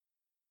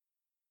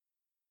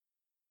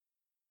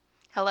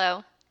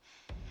Hello,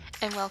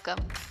 and welcome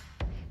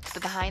to the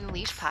Behind the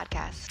Leash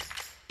podcast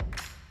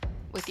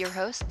with your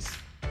hosts,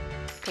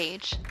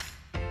 Paige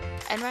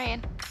and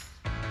Ryan.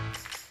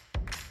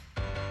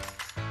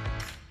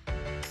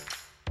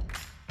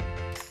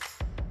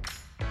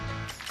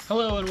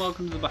 Hello and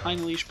welcome to the Behind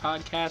the Leash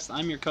podcast.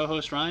 I'm your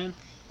co-host Ryan.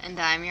 And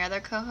I'm your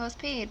other co-host,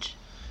 Paige.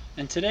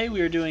 And today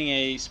we are doing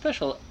a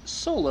special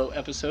solo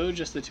episode,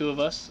 just the two of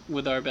us,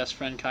 with our best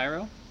friend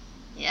Cairo.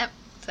 Yep,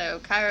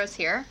 so Cairo's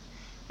here.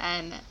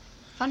 And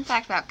fun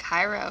fact about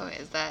Cairo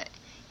is that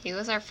he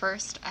was our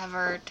first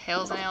ever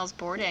Tails and Nails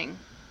boarding.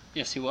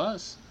 Yes, he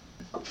was.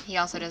 He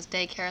also does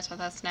daycares with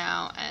us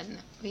now, and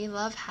we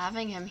love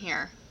having him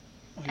here.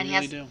 We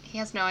really do. He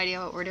has no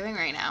idea what we're doing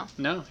right now.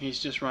 No, he's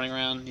just running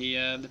around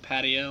the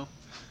patio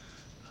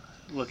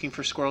looking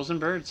for squirrels and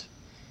birds.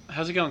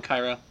 How's it going,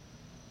 Cairo?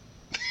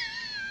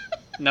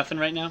 Nothing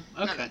right now?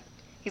 Okay. No,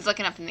 he's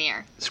looking up in the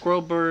air.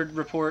 Squirrel bird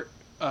report.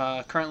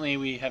 Currently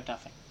we have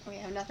nothing. We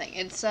have nothing.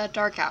 It's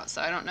dark out,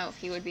 so I don't know if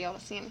he would be able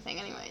to see anything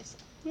anyways.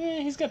 Yeah,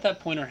 he's got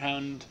that pointer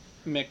hound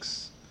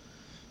mix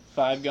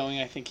vibe going.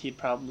 I think he'd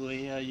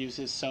probably use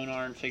his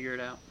sonar and figure it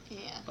out.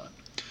 Yeah. But,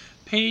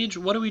 Paige,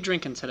 what are we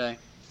drinking today?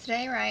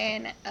 Today,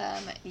 Ryan,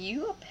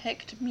 you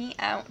picked me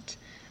out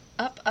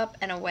Up,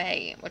 and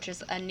Away, which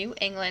is a New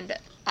England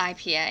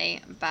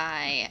IPA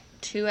by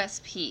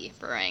 2SP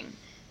Brewing.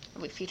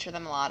 We feature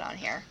them a lot on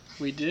here.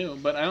 We do,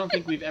 but I don't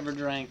think we've ever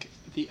drank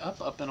the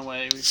Up, and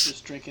Away. We've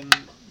just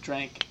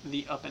drank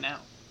the Up and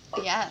Out.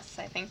 Yes,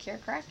 I think you're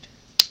correct.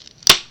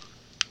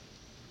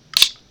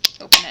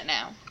 Open it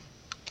now.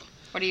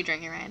 What are you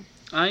drinking, Ryan?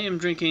 I am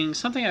drinking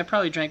something I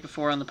probably drank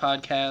before on the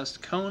podcast,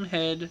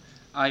 Conehead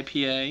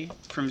IPA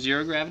from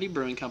Zero Gravity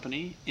Brewing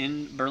Company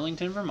in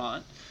Burlington,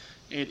 Vermont.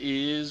 It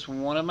is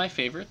one of my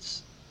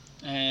favorites,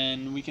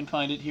 and we can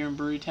find it here in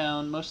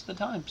Brewerytown most of the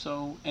time,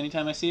 so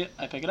anytime I see it,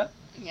 I pick it up.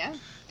 Yeah.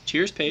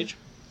 Cheers, Paige.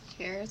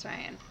 Cheers,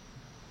 Ryan.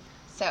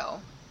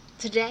 So,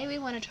 today we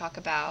want to talk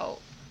about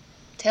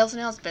Tails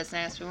and Nails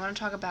business. We want to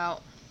talk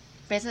about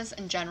business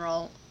in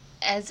general.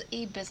 As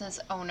a business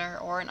owner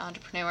or an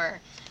entrepreneur,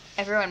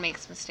 everyone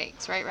makes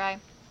mistakes, right, Ryan?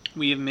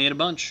 We have made a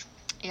bunch.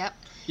 Yep.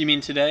 You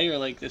mean today, or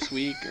like this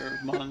week, or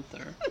month,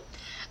 or?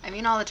 I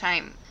mean all the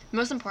time. The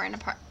most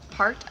important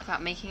part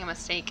about making a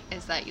mistake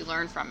is that you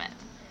learn from it.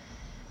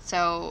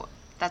 So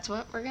that's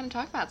what we're going to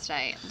talk about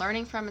today.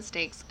 Learning from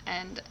mistakes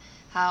and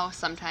how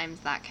sometimes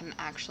that can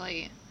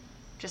actually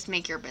just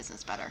make your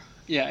business better.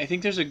 Yeah, I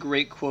think there's a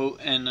great quote,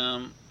 and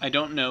I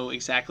don't know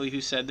exactly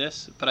who said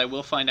this, but I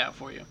will find out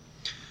for you.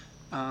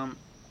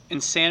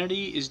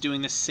 Insanity is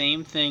doing the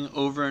same thing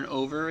over and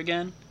over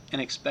again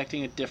and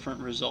expecting a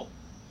different result.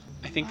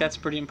 I think that's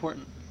pretty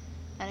important.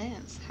 That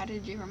is. How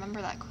did you remember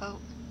that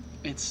quote?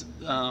 It's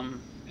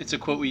a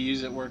quote we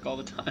use at work all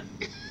the time.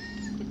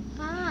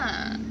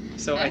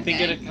 So okay. I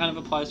think it kind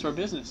of applies to our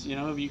business. You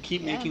know, if you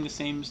keep making the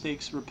same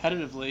mistakes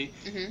repetitively,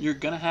 you're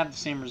going to have the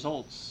same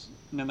results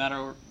no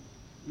matter,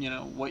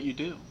 what you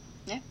do.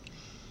 Yeah.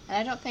 And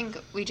I don't think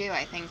we do.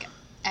 I think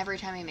every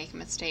time we make a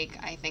mistake,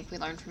 I think we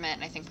learn from it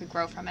and I think we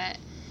grow from it.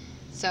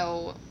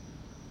 So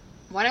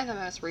one of the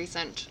most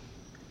recent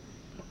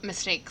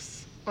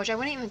mistakes, which I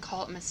wouldn't even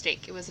call it a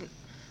mistake,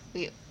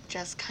 we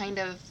just kind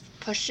of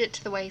pushed it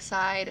to the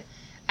wayside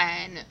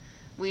and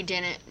we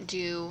didn't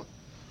do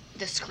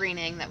the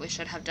screening that we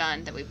should have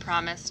done, that we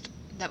promised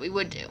that we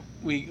would do.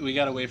 We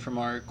got away from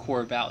our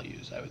core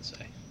values, I would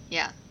say.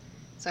 Yeah.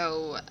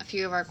 So a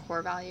few of our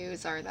core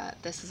values are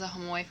that this is a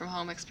home away from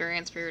home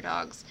experience for your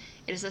dogs.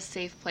 It is a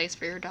safe place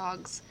for your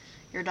dogs.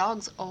 Your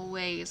dogs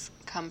always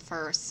come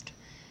first,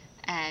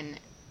 and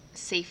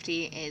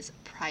safety is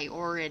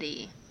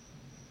priority.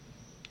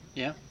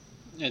 Yeah.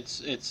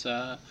 It's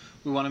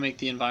we want to make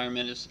the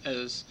environment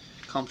as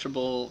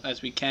comfortable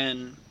as we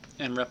can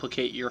and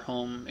replicate your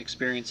home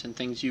experience and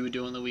things you would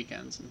do on the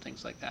weekends and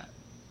things like that.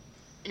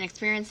 An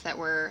experience that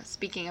we're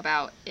speaking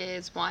about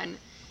is one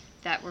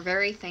that we're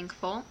very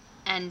thankful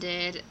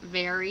ended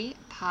very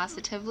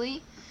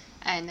positively,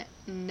 and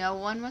no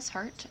one was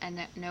hurt and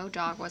no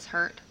dog was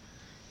hurt.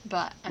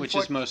 But which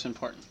is most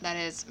important. That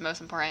is most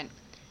important.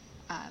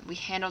 We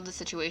handled the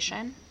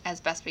situation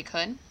as best we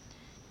could,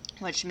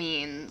 which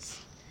means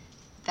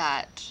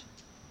that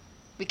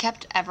we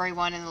kept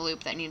everyone in the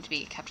loop that needed to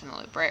be kept in the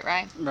loop, right?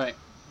 Right,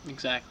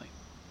 exactly.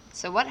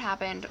 So what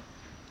happened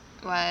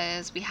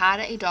was we had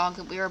a dog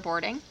that we were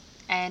boarding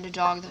and a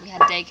dog that we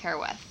had daycare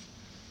with.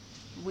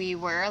 We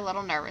were a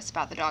little nervous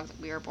about the dog that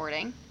we were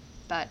boarding,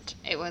 but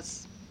it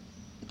was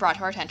brought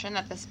to our attention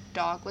that this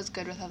dog was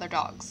good with other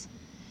dogs.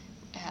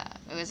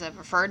 It was a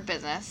referred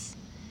business,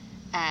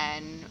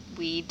 and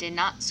we did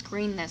not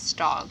screen this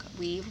dog.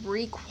 We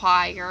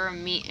require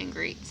meet and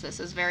greets. This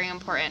is very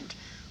important.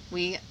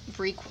 We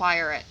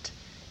require it,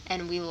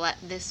 and we let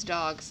this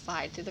dog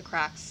slide through the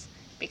cracks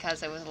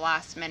because it was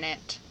last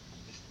minute.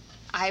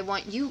 I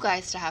want you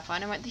guys to have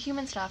fun. I want the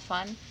humans to have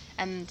fun.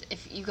 And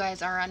if you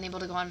guys are unable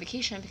to go on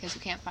vacation because you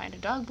can't find a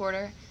dog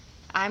boarder,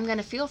 I'm going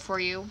to feel for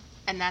you.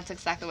 And that's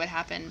exactly what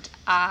happened.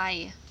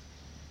 I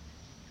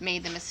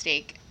made the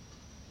mistake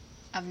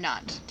of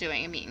not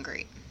doing a meet and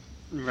greet.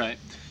 Right.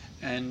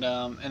 And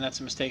that's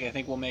a mistake I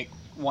think we'll make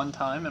one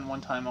time and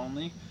one time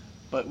only.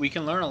 But we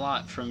can learn a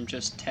lot from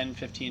just 10,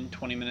 15,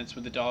 20 minutes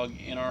with the dog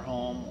in our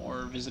home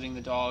or visiting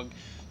the dog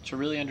to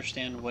really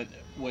understand what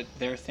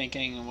they're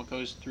thinking and what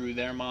goes through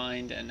their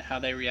mind and how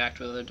they react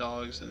with other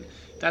dogs. And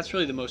that's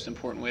really the most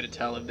important way to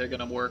tell if they're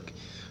going to work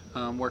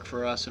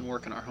for us and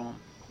work in our home.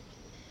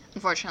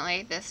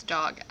 Unfortunately, this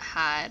dog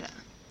had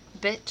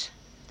bit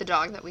the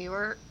dog that we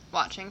were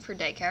watching for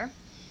daycare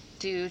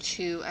due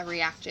to a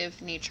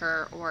reactive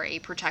nature or a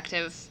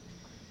protective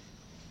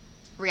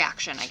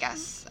reaction, I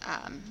guess.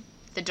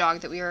 The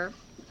dog that we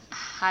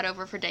had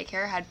over for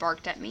daycare had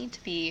barked at me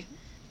to be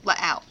let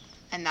out,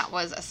 and that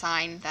was a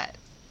sign that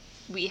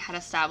we had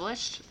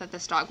established that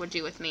this dog would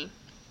do with me.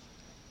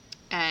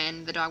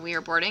 And the dog we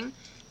were boarding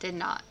did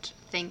not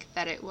think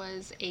that it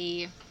was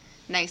a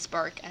nice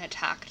bark and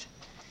attacked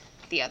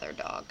the other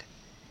dog.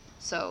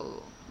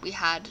 So we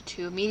had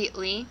to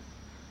immediately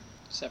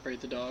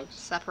Separate the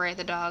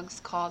dogs.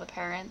 Call the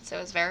parents. It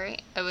was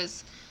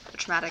a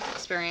traumatic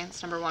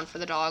experience, number one, for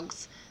the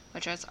dogs,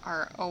 which is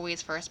our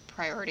always first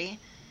priority.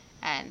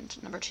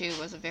 And number two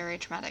was a very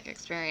traumatic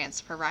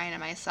experience for Ryan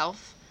and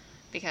myself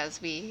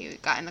because we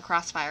got in the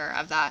crossfire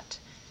of that,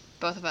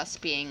 both of us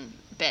being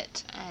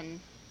bit and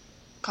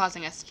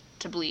causing us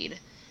to bleed.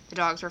 The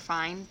dogs were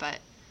fine, but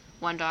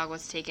one dog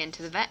was taken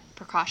to the vet,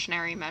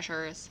 precautionary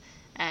measures,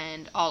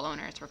 and all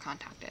owners were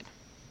contacted.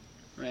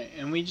 Right,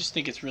 and we just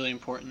think it's really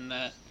important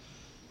that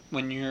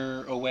when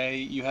you're away,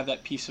 you have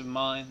that peace of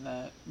mind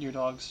that your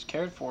dog's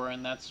cared for,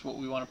 and that's what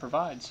we want to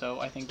provide. So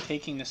I think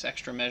taking this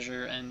extra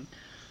measure and,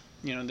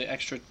 the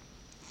extra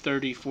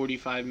 30,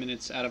 45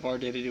 minutes out of our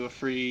day to do a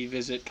free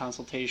visit,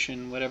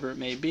 consultation, whatever it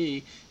may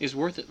be, is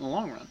worth it in the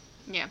long run.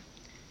 Yeah.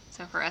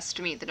 So for us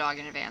to meet the dog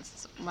in advance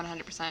is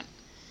 100%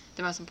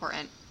 the most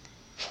important.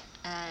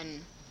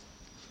 And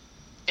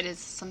it is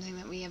something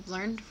that we have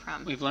learned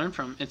from.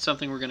 It's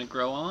something we're going to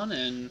grow on,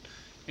 and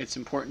it's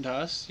important to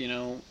us.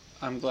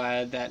 I'm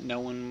glad that no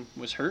one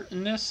was hurt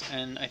in this,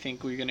 and I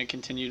think we're going to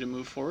continue to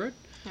move forward.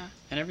 Yeah.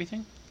 And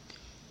everything.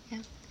 Yeah.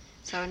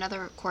 So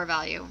another core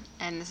value,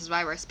 and this is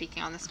why we're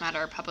speaking on this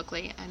matter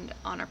publicly and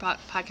on our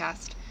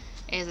podcast,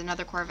 is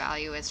another core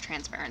value is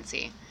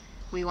transparency.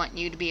 We want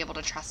you to be able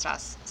to trust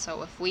us.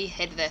 So if we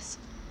hid this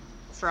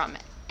from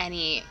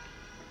any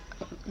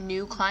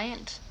new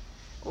client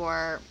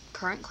or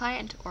current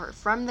client or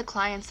from the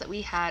clients that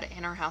we had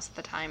in our house at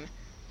the time,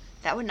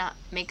 that would not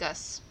make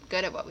us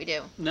good at what we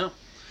do. No.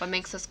 What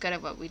makes us good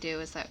at what we do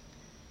is that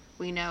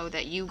we know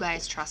that you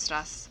guys trust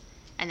us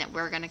and that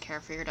we're going to care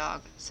for your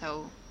dog.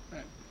 So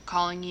right.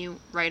 Calling you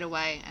right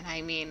away, and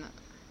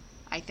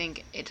I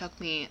think it took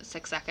me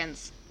 6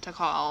 seconds to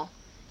call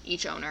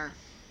each owner,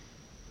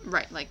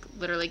 right, like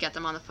literally get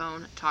them on the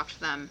phone, talk to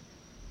them.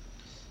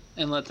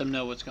 And let them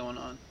know what's going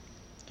on.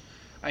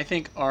 I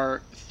think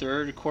our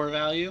third core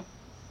value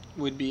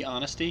would be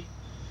honesty.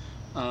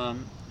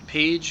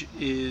 Paige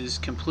is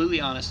completely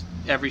honest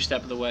every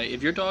step of the way.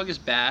 If your dog is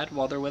bad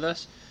while they're with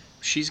us,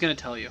 she's going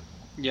to tell you.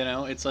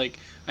 It's like,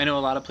 I know a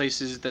lot of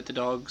places that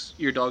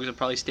your dogs have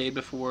probably stayed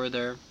before.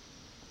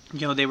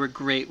 They were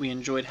great. We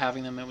enjoyed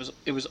having them.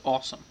 It was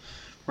awesome,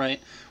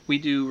 right? We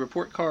do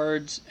report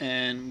cards,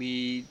 and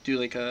we do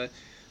like a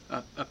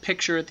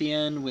picture at the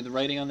end with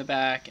writing on the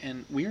back,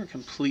 and we are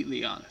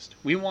completely honest.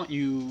 We want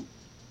you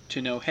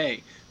to know,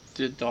 hey,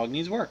 the dog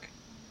needs work,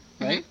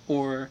 right? Mm-hmm.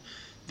 Or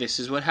this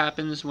is what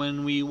happens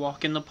when we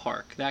walk in the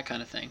park, that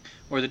kind of thing.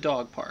 Or the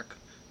dog park,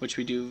 which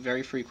we do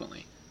very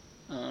frequently.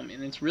 And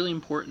it's really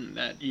important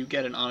that you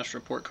get an honest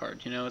report card.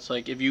 It's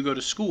like if you go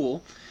to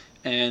school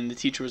and the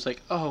teacher was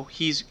like, oh,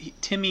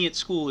 Timmy at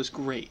school is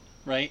great,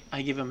 right?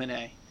 I give him an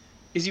A.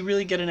 Is he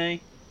really get an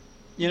A?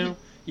 Mm-hmm.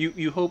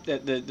 You hope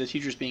that the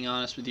teacher's being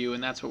honest with you,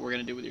 and that's what we're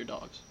going to do with your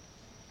dogs.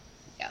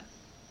 Yeah,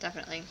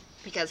 definitely.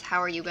 Because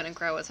how are you going to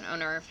grow as an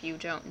owner if you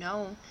don't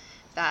know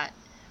that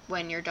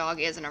when your dog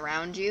isn't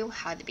around you,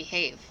 how to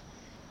behave?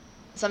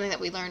 Something that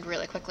we learned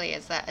really quickly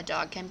is that a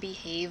dog can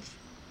behave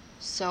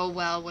so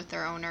well with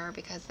their owner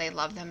because they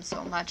love them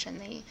so much and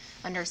they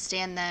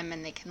understand them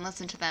and they can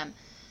listen to them.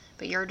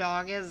 But your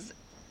dog is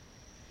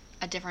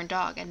a different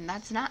dog, and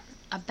that's not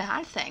a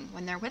bad thing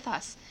when they're with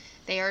us.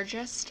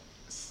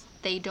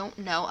 They don't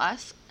know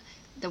us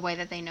the way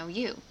that they know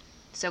you.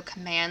 So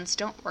commands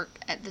don't work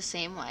at the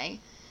same way,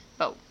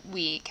 but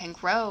we can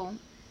grow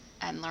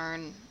and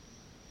learn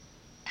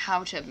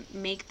how to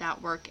make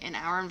that work in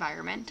our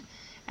environment,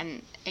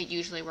 and it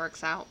usually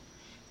works out.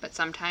 But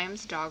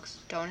sometimes dogs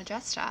don't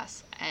adjust to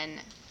us,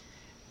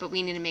 but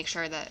we need to make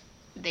sure that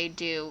they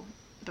do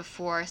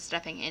before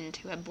stepping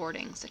into a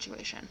boarding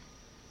situation.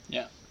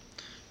 Yeah,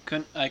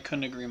 I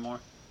couldn't agree more.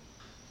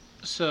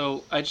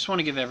 So I just want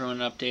to give everyone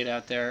an update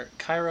out there.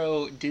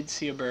 Cairo did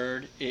see a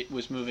bird. It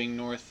was moving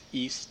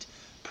northeast,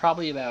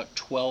 probably about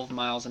 12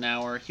 miles an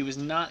hour. He was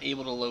not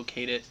able to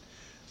locate it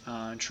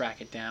and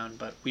track it down,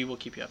 but we will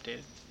keep you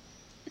updated.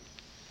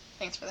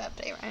 Thanks for the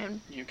update,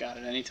 Ryan. You got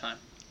it anytime.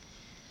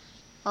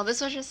 Well,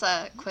 this was just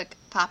a quick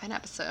pop-in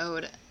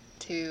episode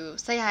to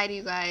say hi to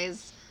you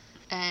guys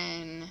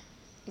and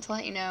to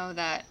let you know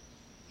that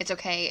it's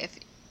okay if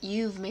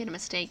you've made a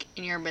mistake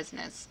in your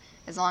business.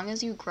 As long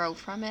as you grow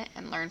from it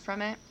and learn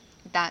from it,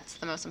 that's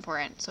the most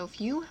important. So if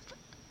you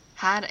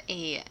had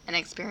an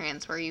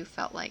experience where you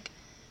felt like,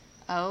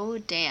 oh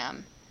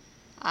damn,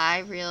 I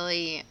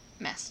really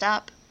messed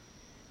up,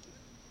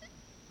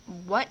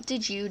 what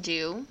did you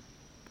do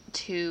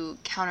to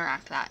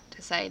counteract that,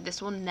 to say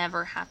this will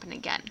never happen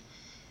again?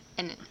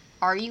 And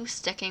are you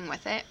sticking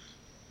with it?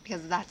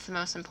 Because that's the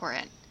most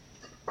important.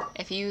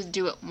 If you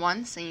do it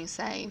once and you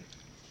say,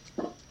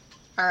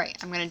 alright,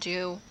 I'm going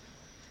to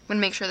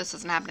make sure this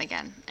doesn't happen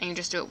again, and you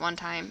just do it one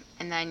time,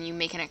 and then you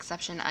make an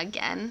exception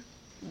again,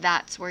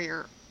 that's where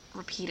you're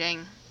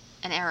repeating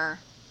an error.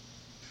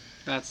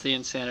 That's the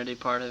insanity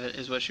part of it,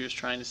 is what she was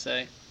trying to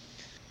say.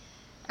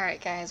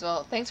 Alright guys,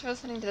 well, thanks for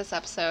listening to this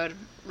episode.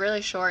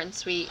 Really short and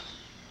sweet.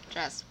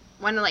 Just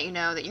wanted to let you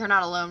know that you're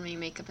not alone when you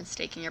make a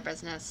mistake in your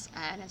business,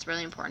 and it's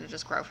really important to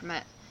just grow from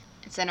it.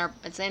 It's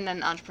in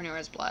an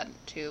entrepreneur's blood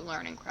to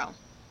learn and grow.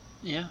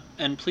 Yeah,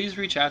 and please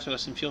reach out to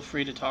us and feel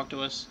free to talk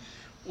to us,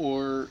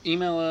 or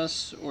email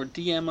us, or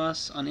DM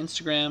us on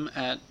Instagram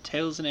at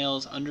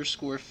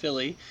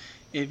talesandales_Philly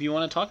if you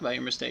want to talk about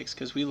your mistakes,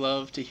 because we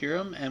love to hear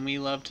them and we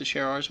love to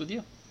share ours with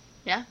you.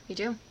 Yeah, we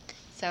do.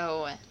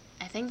 So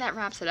I think that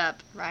wraps it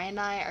up. Ryan and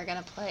I are going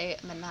to play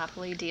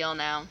Monopoly Deal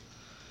now.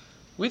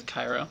 With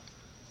Cairo.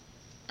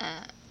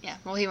 Yeah,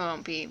 well, he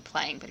won't be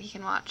playing, but he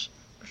can watch,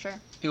 for sure.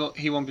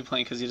 He won't be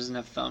playing because he doesn't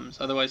have thumbs.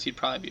 Otherwise, he'd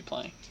probably be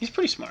playing. He's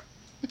pretty smart.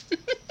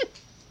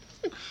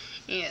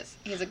 He is.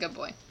 He's a good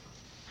boy.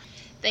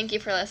 Thank you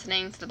for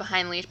listening to the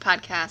Behind Leash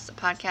podcast, a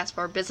podcast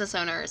for business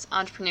owners,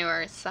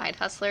 entrepreneurs, side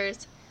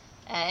hustlers,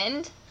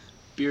 and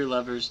beer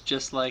lovers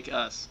just like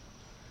us.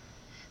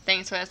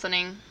 Thanks for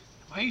listening.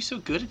 Why are you so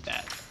good at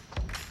that?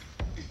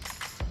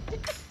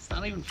 It's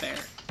not even fair.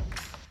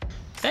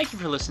 Thank you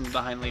for listening to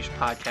Behind Leash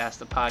podcast,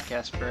 the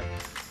podcast for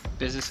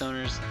business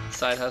owners,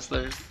 side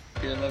hustlers,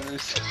 beer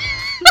lovers,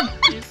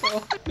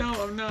 people.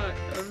 No, I'm not.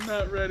 I'm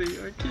not ready.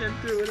 I can't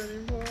do it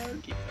anymore.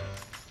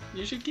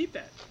 You should keep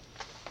that.